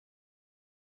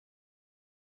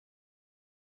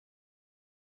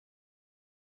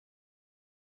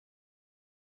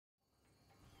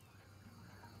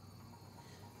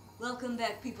Welcome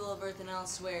back, people of Earth and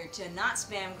elsewhere, to not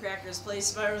SpamCrackers play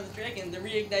Spyro the Dragon, the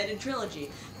Reignited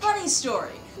trilogy. Funny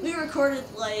story, we recorded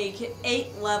like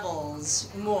 8 levels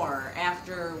more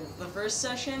after the first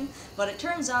session, but it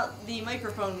turns out the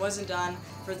microphone wasn't on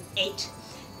for 8.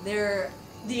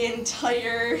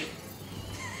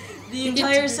 The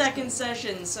entire second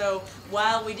session, so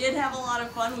while we did have a lot of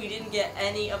fun, we didn't get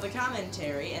any of the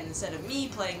commentary, and instead of me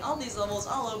playing all these levels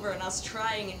all over and us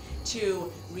trying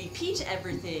to repeat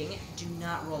everything, do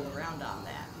not roll around on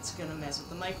that. It's gonna mess with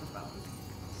the microphone.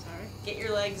 Sorry. Get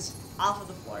your legs off of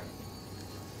the floor.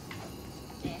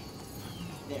 Yeah.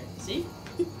 There, see?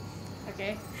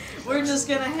 Okay. We're just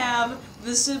gonna have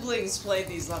the siblings play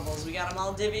these levels. We got them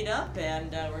all divvied up,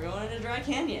 and we're going into Dry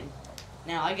Canyon.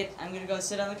 Now I'm gonna go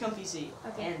sit on the comfy seat.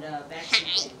 Okay. And back to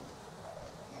you.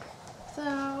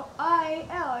 So I,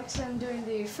 Alex, am doing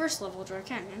the first level Dry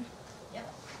Canyon.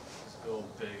 Yep. Let's go,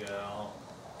 Big Al.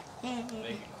 Make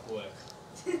it quick.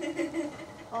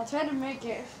 I'll try to make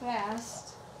it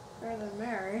fast, better than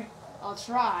Mary. I'll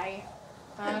try.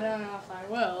 I don't know if I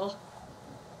will.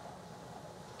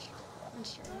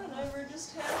 Whatever,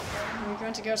 just have fun. Are we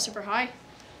going to go super high?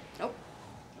 Nope.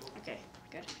 Okay,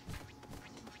 good.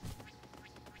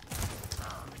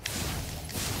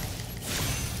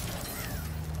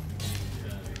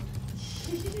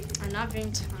 I'm not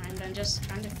being timed, I'm just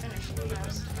trying to finish it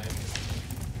fast.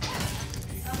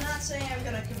 I'm not saying I'm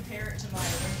gonna compare it to my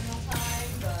original time,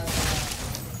 but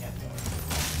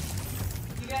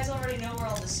you guys already know where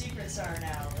all the secrets are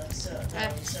now. So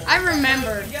I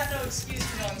remembered. You got no excuse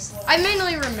for going slow. I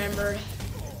mainly remembered.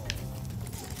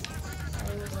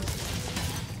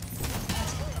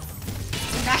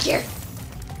 Get back here!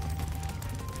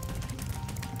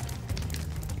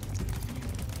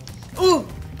 Ooh!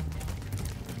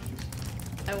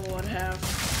 I would have.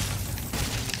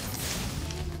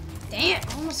 Dang it!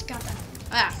 Almost got that.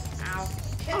 Ah! Ow!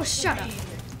 Oh, shut up!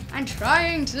 I'm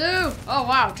trying to. Oh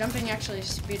wow! Jumping actually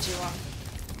speeds you up.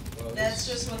 That's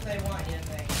just what they want you to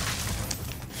think.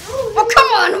 Oh come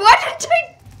on! Why did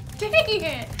I? Dang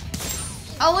it!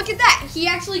 Oh look at that! He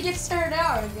actually gets tired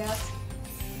out, I guess.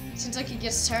 Seems like he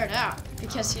gets tired out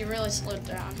because he really slowed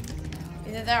down.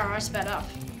 Either that or I sped up.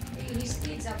 He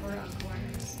speeds up around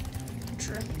corners.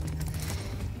 True.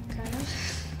 Kind of.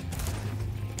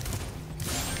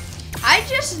 I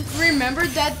just remembered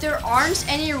that there aren't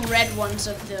any red ones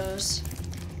of those.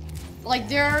 Like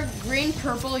there are green,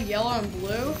 purple, yellow, and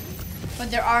blue, but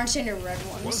there aren't any red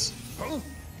ones. What? Huh?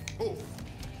 Oh.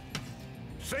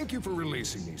 Thank you for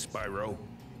releasing me, Spyro.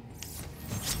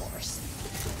 Of course.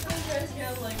 You guys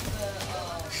got like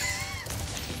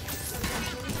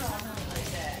like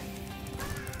that.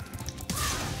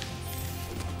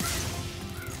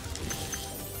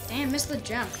 Damn, missed the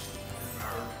jump.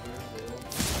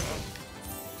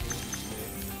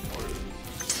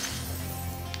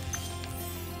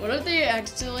 What if they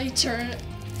accidentally turn?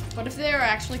 What if they are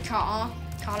actually caught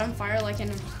on fire like an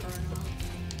inferno?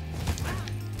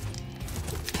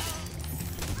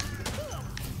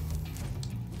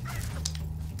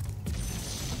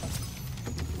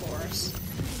 Of course.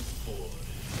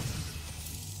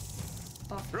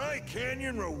 Dry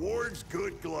Canyon rewards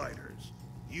good gliders.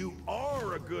 You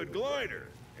are a good glider,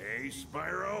 eh,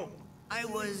 Spyro? I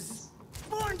was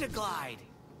born to glide.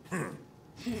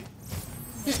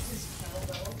 This is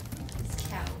cowbell. It's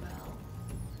cowbell.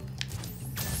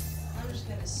 I'm just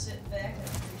gonna sit back and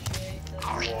appreciate the.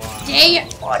 Wow. Dang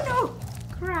it! Oh no!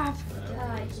 Crap!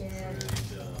 God,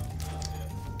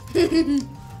 kid.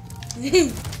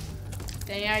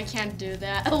 Dang, I can't do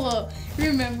that. Hello,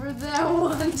 remember that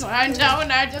one time now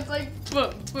when I just like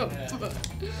boom, boom, boom.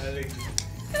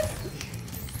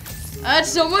 I had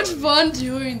so much fun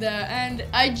doing that, and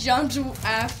I jumped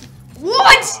after.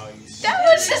 What? Wow, That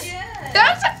was just.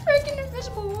 That was a freaking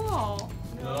invisible wall.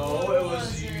 No, it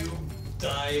was you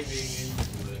diving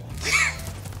into it.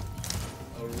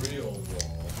 A real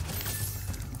wall.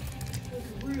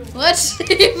 Let's see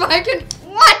if I can.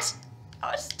 What?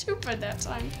 I was stupid that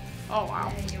time. Oh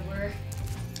wow. Yeah, you were.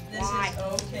 This Why? is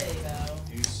okay though.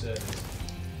 You said it.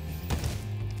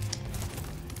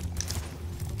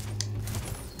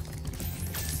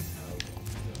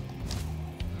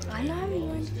 I'm not even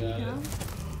going to Got it. go.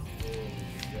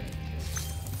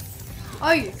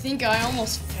 Oh, you think I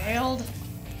almost failed?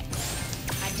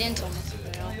 I didn't almost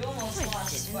fail. Well, you almost I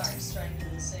lost didn't. sparks trying to do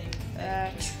the same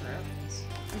thing. True.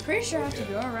 I'm pretty sure I have to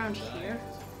go around here.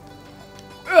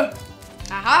 Ugh.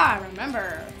 Aha, I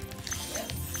remember.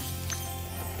 Yep.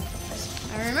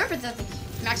 I remember that the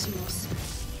Maximus.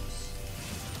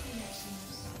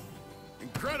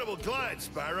 Incredible glide,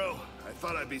 Spyro. I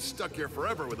thought I'd be stuck here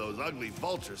forever with those ugly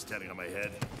vultures standing on my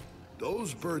head.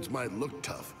 Those birds might look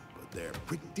tough, but they're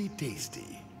pretty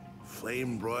tasty.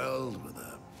 Flame broiled with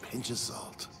a pinch of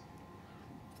salt.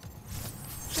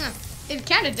 Huh. It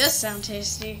kind of does sound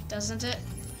tasty, doesn't it?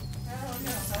 I don't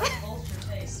know how a vulture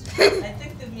tastes. I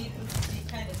think the meat would be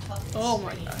kind of tough and Oh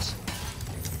my stringy. gosh.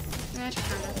 That's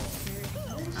kind of weird. I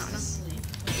don't know. Sleep.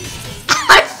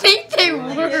 I think they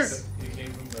Like were. this. He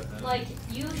came from behind. Like,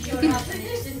 you showed up and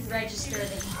it didn't register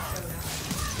that you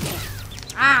showed up.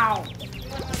 Ow. You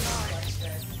want to know like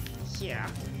that. Yeah.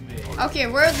 Me. Okay,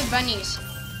 where are the bunnies?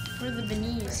 Where are the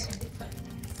bunnies?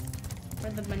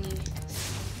 Where are the bunnies?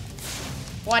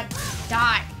 What?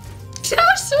 Die. That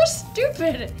was so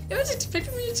stupid. It was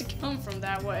expecting me to come from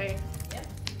that way. Yep.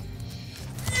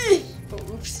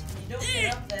 Oh, oops. You don't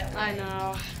get up that way. I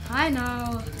know. I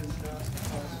know.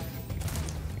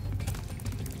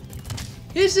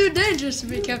 It's too dangerous to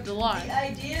be kept alive. The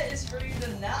idea is for you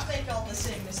to not make all the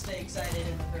same mistakes I did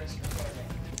in the first recording.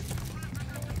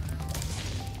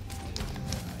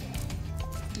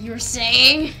 You were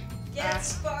saying? Get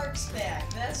Sparks back.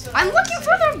 That's what I'm I'm looking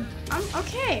for saying. them.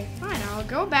 Okay, fine. I'll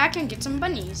go back and get some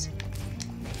bunnies.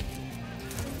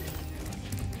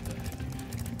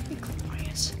 Be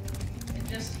quiet. It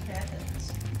just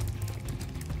happens.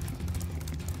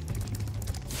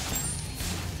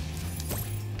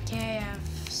 Okay, I have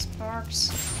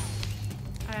sparks.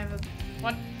 I have a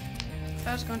what?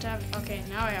 I was going to have. Okay,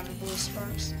 now I have a blue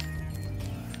sparks.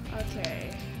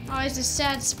 Okay. Oh, it's a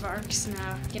sad sparks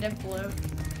now. Get it blue.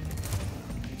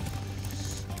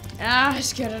 Ah,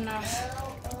 it's good enough.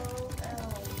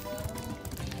 L-O-L.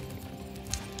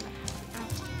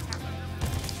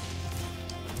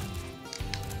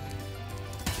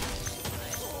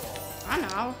 I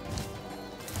know.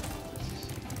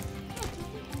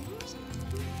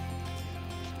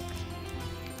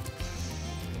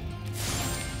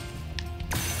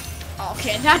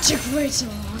 Okay, that took way too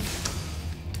long.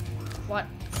 What?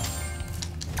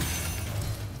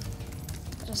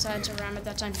 I decided to ram it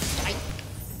that time. Die.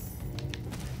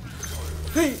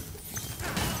 Hey.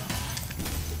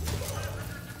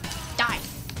 Die.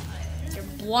 You're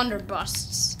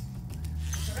blunderbusts.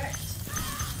 Correct.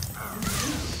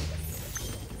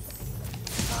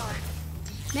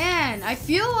 Man, I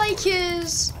feel like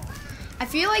his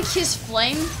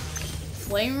flame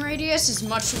radius is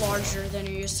much larger than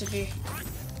it used to be.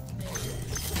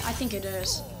 I think it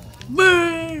is.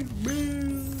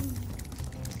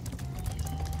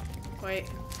 Wait.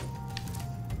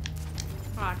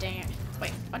 Aw, dang it.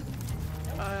 Wait, what?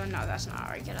 No, that's not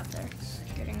how I get up there.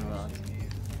 Getting a look.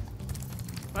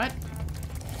 What?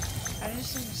 I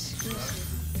just said exclusive.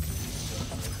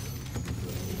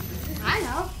 I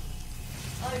know.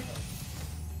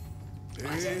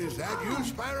 Is that you,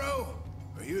 Spyro?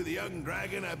 Are you the young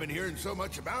dragon I've been hearing so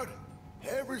much about?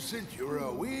 Ever since you were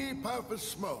a wee puff of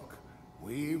smoke,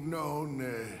 we've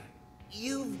known,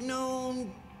 You've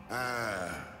known...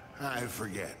 I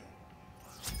forget.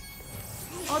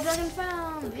 All dragon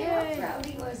found! Look how Yay! proud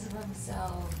he was of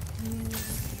himself.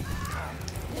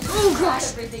 Oh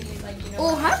gosh! Everything he's like, you know.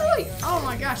 Oh, how do I? Oh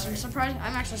my gosh! I'm surprised.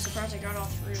 I'm actually surprised I got all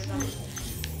three of them.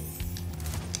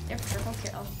 Yep, triple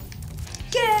kill.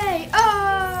 Yay!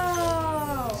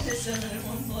 Oh! Just in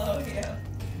one blow, yeah.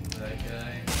 That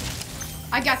guy.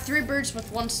 I got 3 birds with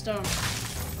 1 stone.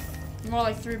 More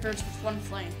like 3 birds with 1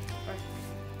 flame. Or,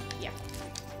 yeah.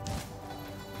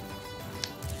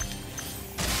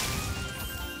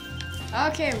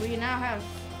 Okay, we now have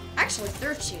actually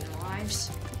 13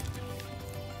 lives.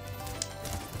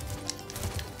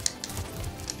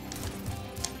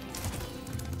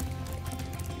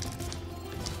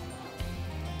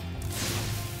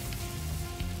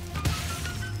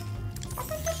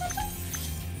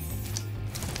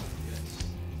 Yes.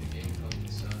 The game called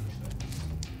the sound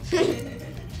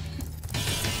effects.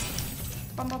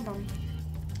 Bum bum bum.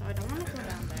 No, I don't want to go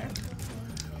down there.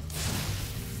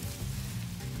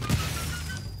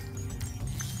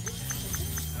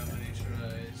 How many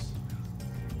tries?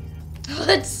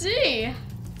 Let's see.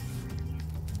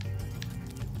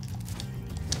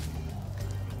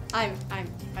 I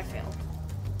failed.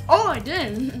 Oh, I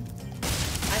didn't. I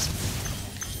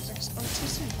exploded too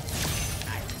soon.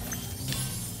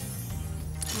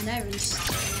 I'm not even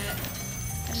staring at it.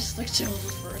 I just looked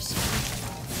over for a second.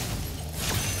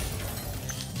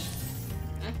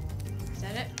 Huh? Is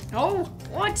that it? No.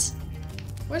 What?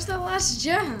 Where's the last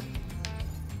gem?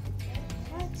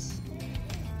 What?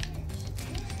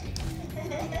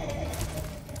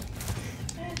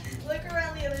 Look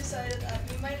around the other side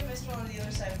of you might have missed one on the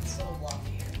other side of this little block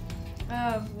here.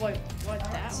 What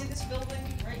that? See this building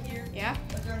right here? Yeah?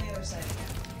 Look around the other side again.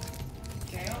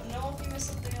 I Okay. don't know if you missed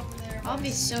something over there. I'll be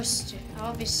so mad at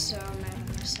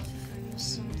myself if I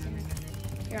missed something.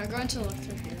 Here, I'm going to look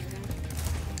through here again.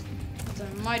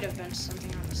 There might have been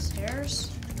something on the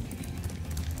stairs.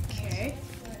 Okay.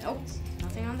 Nope.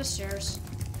 Nothing on the stairs.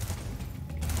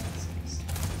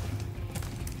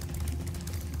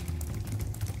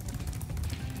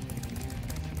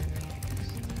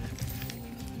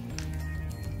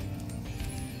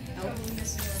 Nope. I'm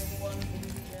missing like one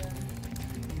blue gem.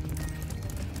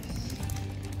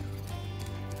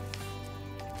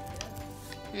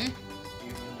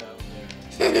 Even down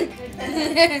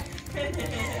there.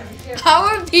 I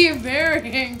would be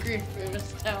very angry if it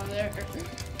was down there.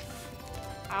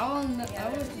 I would.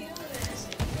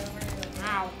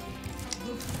 Ow.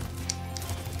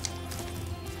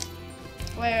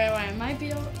 Wait, I might be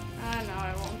able. No,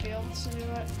 I won't be able to do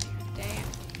it. Dang it.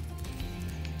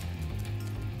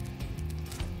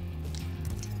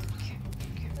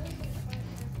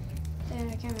 Dang,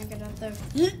 I can't make it up there.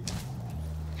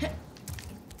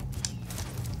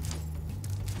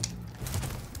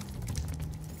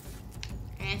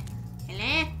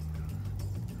 Hello?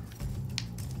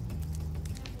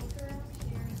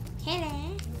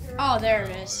 Hello? Oh, there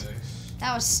it is.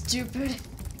 That was stupid. Is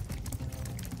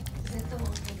that the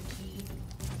one with the key?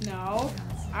 No.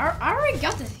 I already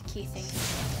got the key thing.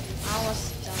 I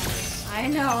almost done. I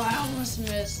know, I almost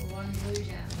missed. One blue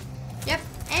gem. Yep,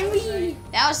 and we.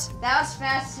 That was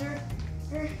faster.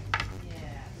 Yeah,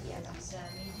 because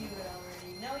you do it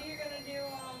already. No, you're gonna do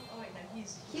oh wait, no,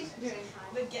 he's doing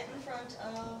fine. But get in front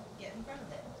of it. Get in front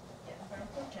of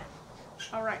Cliptown.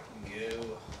 All right.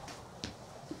 Go.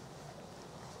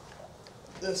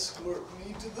 Escort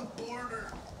me to the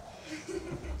border.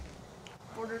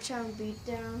 Border Town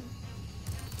beatdown.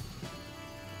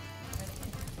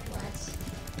 What?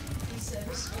 He said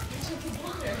escort me to the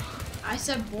border. I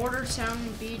said Border Town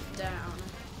beatdown.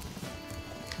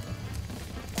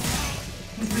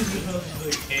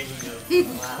 Like hanging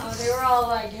up. Wow, they were all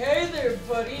like, "Hey there,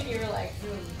 buddy," and you were like,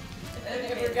 And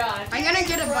they were gone. I'm gonna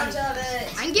get a bunny. Front of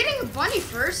it. I'm getting a bunny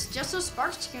first, just so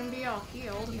Sparks can be all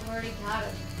healed. You've already got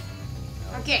it.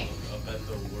 Okay. Up at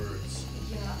the words.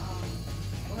 Yeah,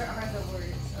 where are the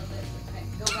words of it? Okay,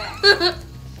 go back.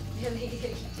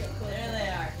 There they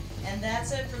are. And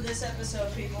that's it for this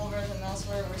episode, people. Rhythm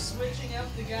Elsewhere. We're switching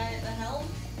up the guy at the helm,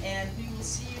 and we will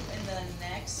see you in the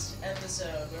next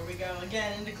episode where we go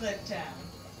again into Cliptown.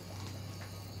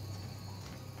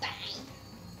 Bye.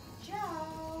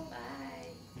 Ciao.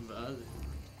 Bye. Bye.